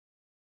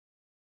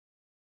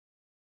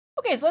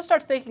Okay, so let's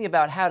start thinking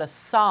about how to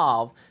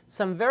solve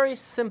some very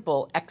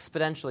simple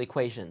exponential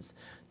equations.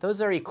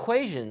 Those are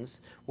equations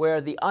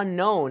where the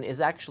unknown is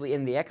actually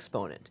in the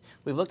exponent.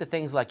 We've looked at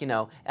things like,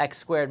 x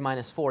squared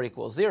minus 4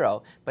 equals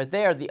 0, but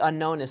there the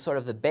unknown is sort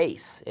of the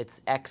base.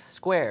 It's x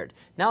squared.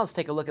 Now let's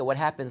take a look at what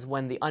happens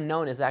when the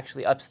unknown is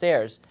actually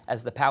upstairs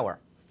as the power.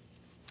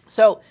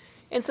 So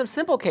in some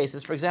simple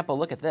cases, for example,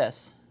 look at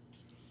this.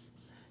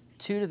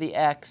 2 to the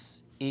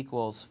x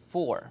equals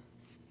 4.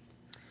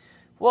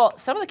 Well,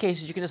 some of the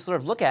cases you can just sort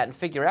of look at and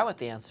figure out what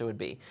the answer would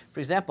be. For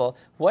example,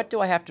 what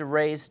do I have to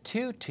raise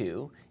 2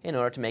 to in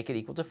order to make it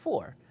equal to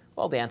 4?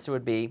 Well, the answer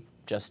would be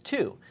just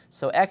 2.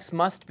 So x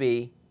must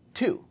be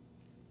 2.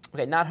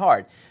 Okay, not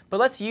hard. But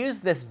let's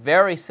use this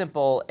very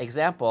simple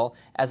example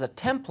as a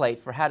template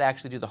for how to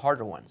actually do the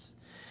harder ones.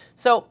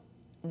 So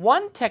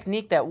one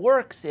technique that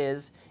works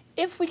is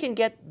if we can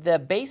get the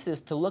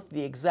bases to look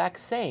the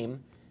exact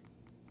same,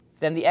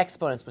 then the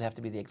exponents would have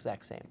to be the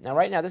exact same. Now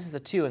right now this is a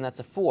 2 and that's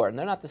a 4, and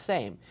they're not the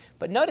same.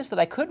 But notice that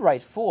I could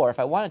write 4, if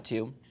I wanted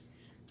to,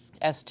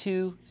 as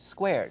 2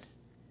 squared.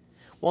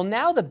 Well,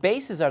 now the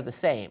bases are the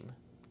same.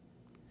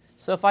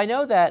 So if I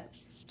know that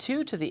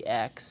 2 to the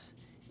x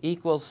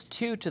equals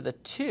 2 to the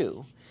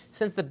 2,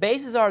 since the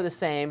bases are the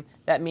same,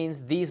 that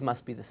means these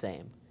must be the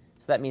same.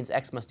 So that means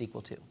x must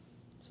equal 2.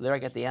 So there I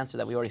get the answer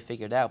that we already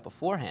figured out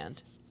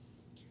beforehand.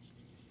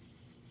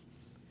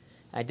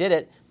 I did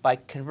it by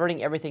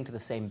converting everything to the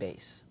same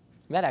base.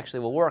 And that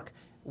actually will work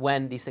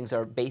when these things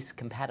are base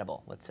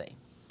compatible, let's say.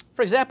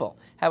 For example,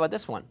 how about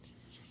this one?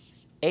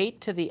 8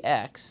 to the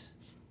x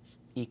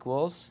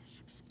equals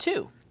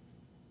 2.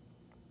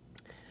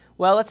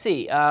 Well, let's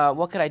see.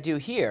 What could I do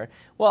here?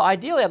 Well,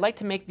 ideally, I'd like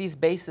to make these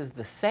bases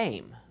the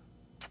same.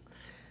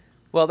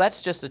 Well,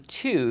 that's just a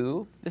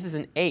 2. This is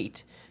an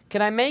 8.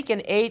 Can I make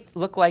an 8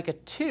 look like a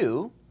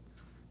 2?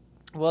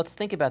 Well, let's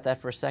think about that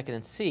for a second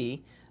and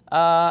see.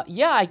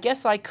 Yeah, I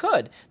guess I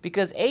could,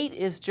 because 8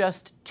 is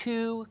just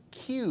 2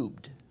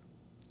 cubed.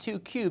 2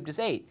 cubed is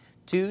 8.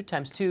 2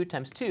 times 2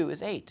 times 2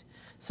 is 8.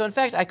 So in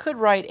fact, I could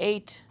write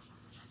 8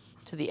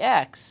 to the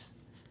x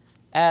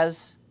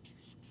as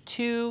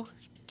 2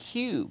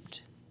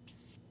 cubed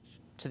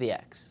to the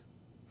x.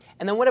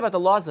 And then what about the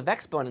laws of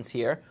exponents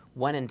here?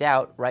 When in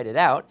doubt, write it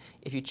out.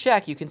 If you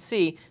check, you can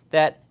see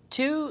that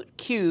 2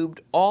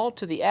 cubed all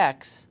to the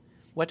x,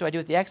 what do I do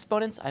with the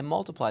exponents? I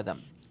multiply them.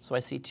 So I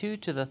see 2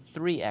 to the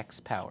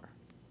 3x power.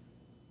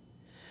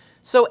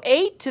 So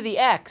 8 to the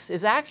x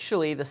is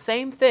actually the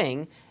same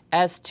thing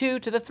as 2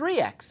 to the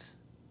 3x.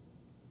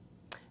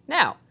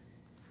 Now,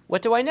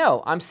 what do I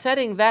know? I'm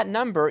setting that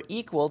number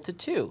equal to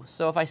 2.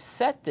 So if I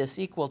set this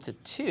equal to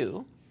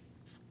 2,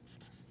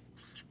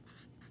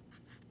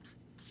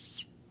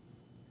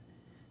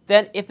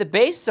 then if the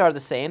bases are the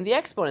same, the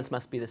exponents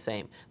must be the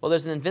same. Well,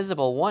 there's an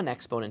invisible 1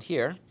 exponent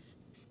here.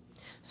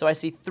 So I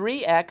see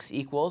 3x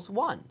equals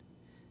 1.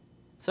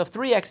 So if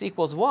 3x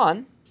equals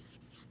 1,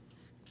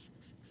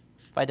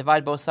 if I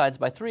divide both sides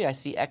by 3, I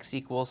see x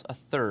equals a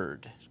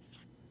third.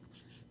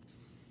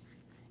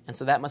 And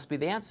so that must be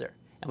the answer.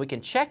 And we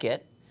can check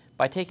it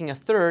by taking a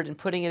third and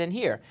putting it in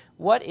here.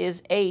 What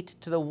is 8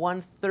 to the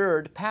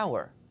 1/3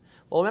 power?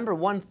 Well, remember,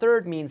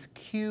 1/3 means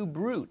cube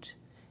root.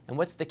 And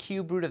what's the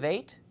cube root of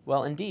 8?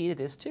 Well, indeed, it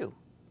is 2,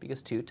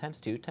 because 2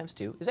 times 2 times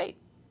 2 is 8.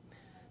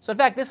 So in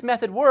fact, this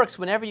method works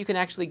whenever you can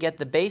actually get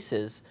the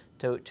bases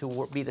to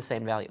be the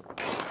same value.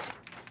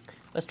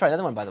 Let's try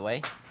another one, by the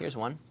way. Here's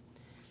one.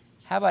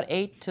 How about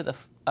 8 to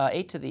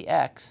the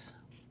x,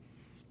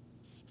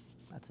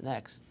 that's an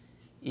x,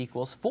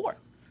 equals 4.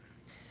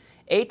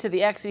 8 to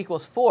the x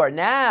equals 4.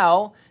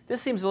 Now,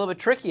 this seems a little bit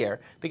trickier,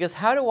 because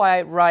how do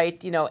I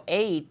write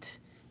 8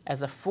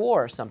 as a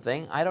 4 or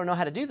something? I don't know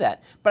how to do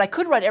that. But I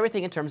could write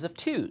everything in terms of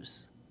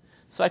 2's.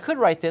 So I could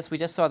write this. We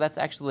just saw that's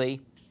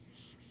actually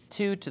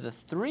 2 to the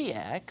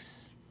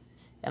 3x.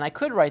 And I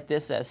could write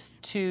this as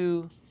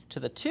 2 to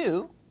the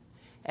 2.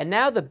 And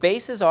now the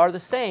bases are the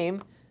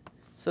same,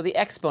 so the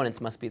exponents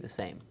must be the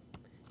same.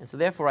 And so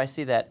therefore I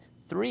see that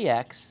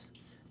 3x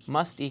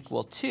must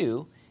equal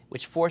 2,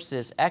 which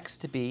forces x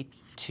to be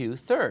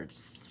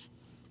 2/3.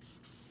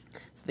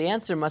 So the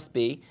answer must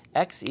be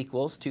x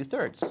equals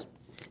 2/3.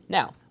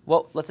 Now,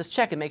 well, let's just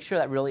check and make sure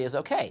that really is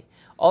okay.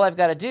 All I've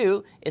got to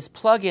do is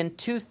plug in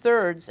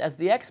 2/3 as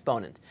the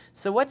exponent.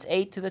 So what's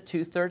 8 to the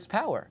 2/3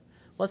 power?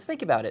 Well, let's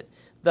think about it.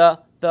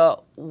 The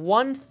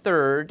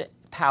 1/3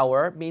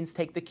 power means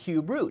take the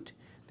cube root.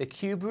 The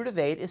cube root of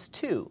 8 is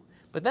 2.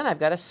 But then I've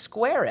got to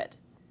square it.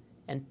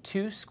 And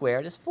 2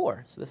 squared is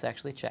 4. So this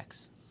actually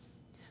checks.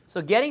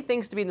 So getting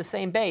things to be in the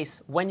same base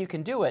when you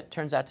can do it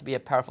turns out to be a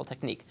powerful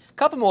technique. A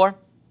couple more.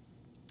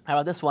 How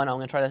about this one? I'm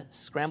going to try to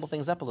scramble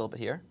things up a little bit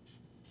here.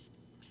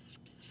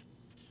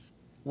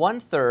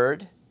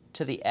 1/3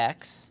 to the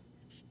x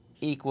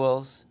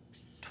equals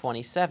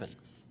 27.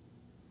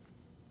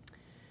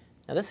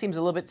 Now this seems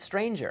a little bit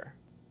stranger.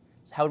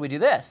 So how would we do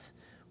this?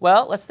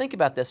 Well, let's think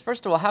about this.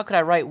 First of all, how could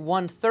I write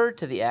 1/3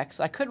 to the x?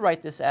 I could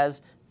write this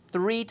as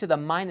 3 to the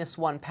minus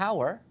 1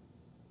 power.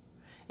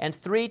 And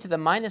 3 to the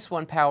minus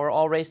 1 power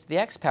all raised to the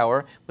x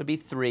power would be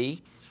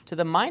 3 to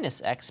the minus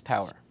x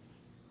power.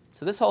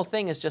 So this whole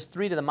thing is just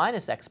 3 to the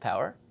minus x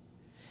power,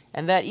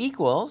 and that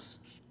equals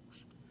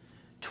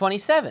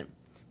 27.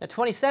 Now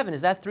 27,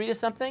 is that 3 to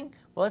something?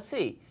 Well, let's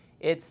see.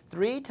 It's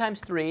 3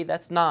 times 3,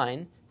 that's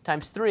 9,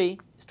 times 3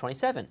 is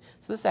 27.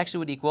 So this actually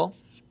would equal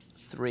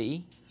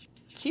 3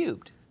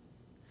 cubed.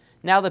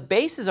 Now the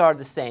bases are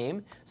the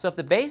same, so if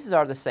the bases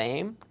are the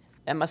same,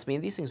 that must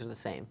mean these things are the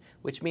same,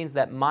 which means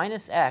that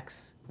minus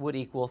x would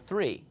equal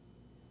 3,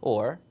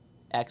 or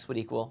x would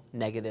equal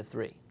negative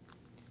 3.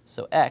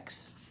 So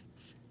x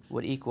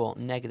would equal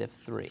negative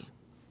 3.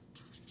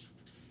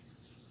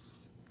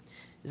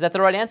 Is that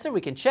the right answer?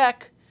 We can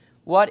check.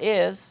 What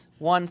is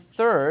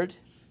 1/3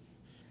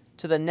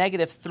 to the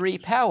negative 3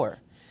 power?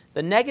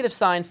 The negative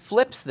sign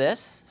flips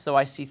this, so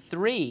I see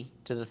 3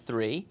 to the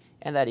 3,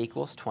 and that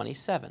equals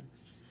 27.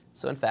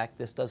 So in fact,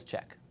 this does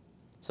check.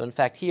 So in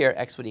fact, here,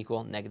 x would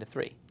equal negative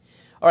 3.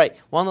 All right,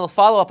 one little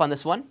follow-up on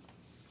this one,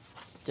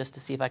 just to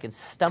see if I can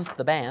stump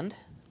the band.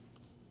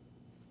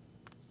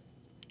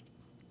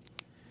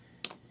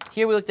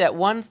 Here we looked at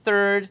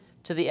 1/3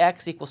 to the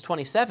x equals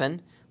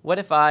 27. What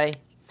if I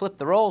flip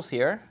the roles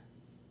here?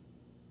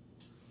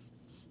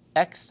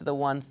 X to the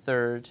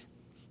 1/3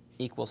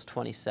 equals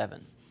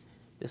 27.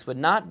 This would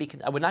not be,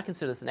 I would not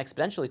consider this an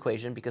exponential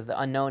equation because the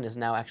unknown is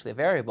now actually a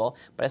variable,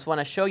 but I just want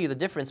to show you the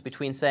difference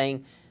between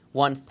saying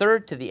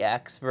 1/3 to the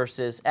x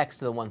versus x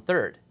to the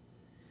 1/3.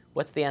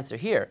 What's the answer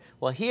here?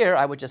 Well, here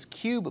I would just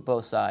cube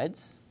both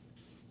sides.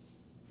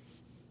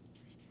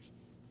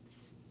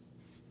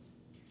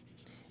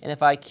 And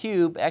if I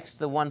cube x to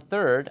the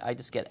 1/3, I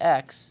just get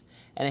x.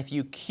 And if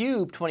you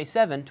cube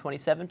 27,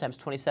 27 times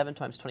 27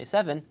 times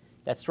 27,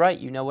 that's right,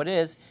 you know what it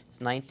is.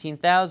 It's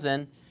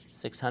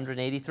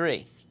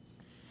 19,683.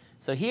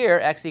 So here,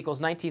 x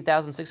equals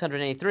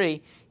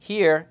 19,683.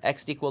 Here,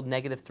 x equaled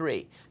negative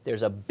 3.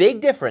 There's a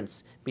big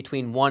difference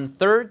between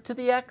 1/3 to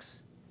the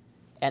x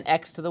and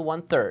x to the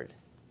 1/3.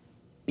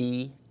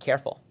 Be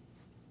careful.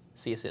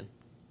 See you soon.